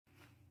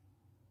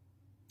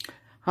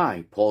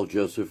Hi, Paul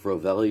Joseph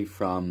Rovelli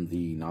from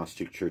the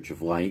Gnostic Church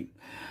of Light.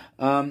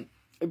 A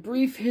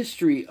brief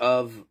history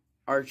of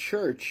our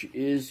church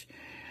is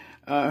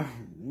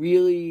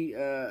really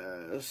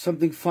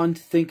something fun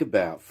to think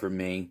about for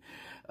me.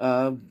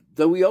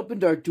 Though we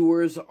opened our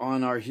doors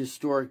on our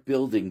historic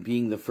building,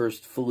 being the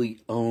first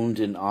fully owned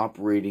and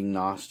operating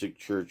Gnostic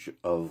Church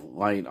of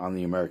Light on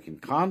the American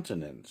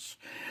continents,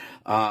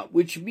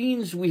 which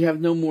means we have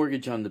no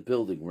mortgage on the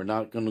building. We're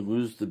not going to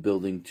lose the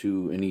building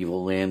to an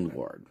evil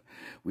landlord.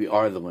 We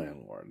are the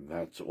landlord.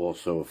 That's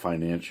also a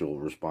financial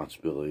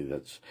responsibility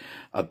that's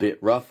a bit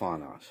rough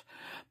on us.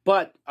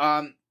 But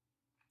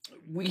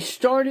we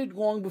started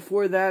long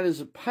before that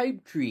as a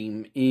pipe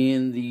dream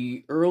in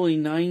the early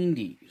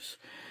 90s.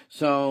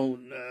 So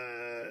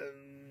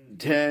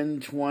 10,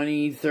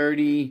 20,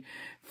 30,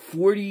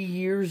 40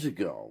 years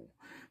ago,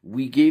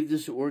 we gave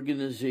this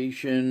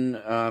organization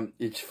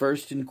its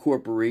first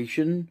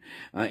incorporation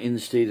in the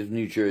state of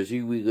New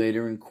Jersey. We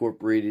later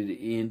incorporated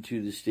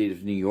into the state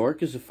of New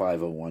York as a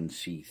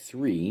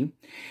 501c3.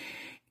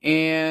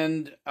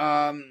 And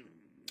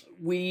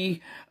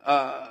we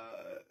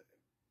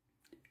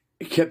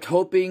kept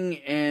hoping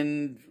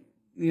and,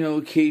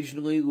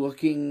 occasionally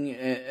looking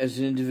as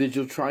an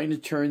individual, trying to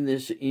turn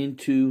this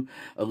into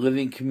a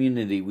living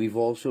community. We've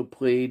also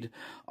played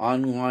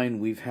online.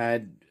 We've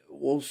had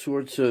all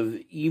sorts of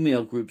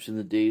email groups in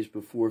the days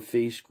before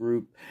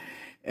Facebook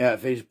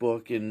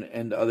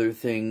and other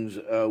things,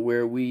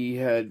 where we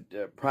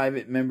had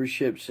private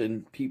memberships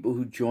and people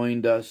who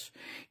joined us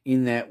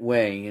in that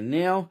way. And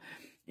now,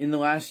 in the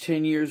last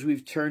 10 years,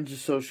 we've turned to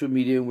social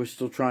media, and we're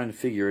still trying to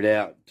figure it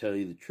out, to tell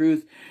you the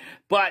truth.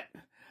 But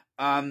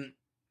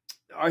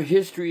our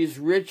history is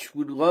rich.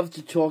 We'd love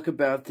to talk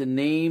about the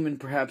name and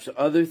perhaps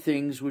other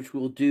things which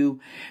we'll do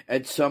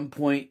at some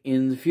point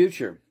in the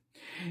future.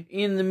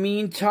 In the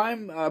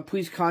meantime,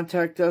 please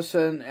contact us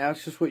and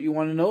ask us what you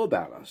want to know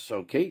about us.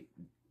 Okay?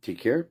 Take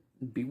care.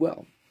 Be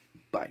well.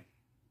 Bye.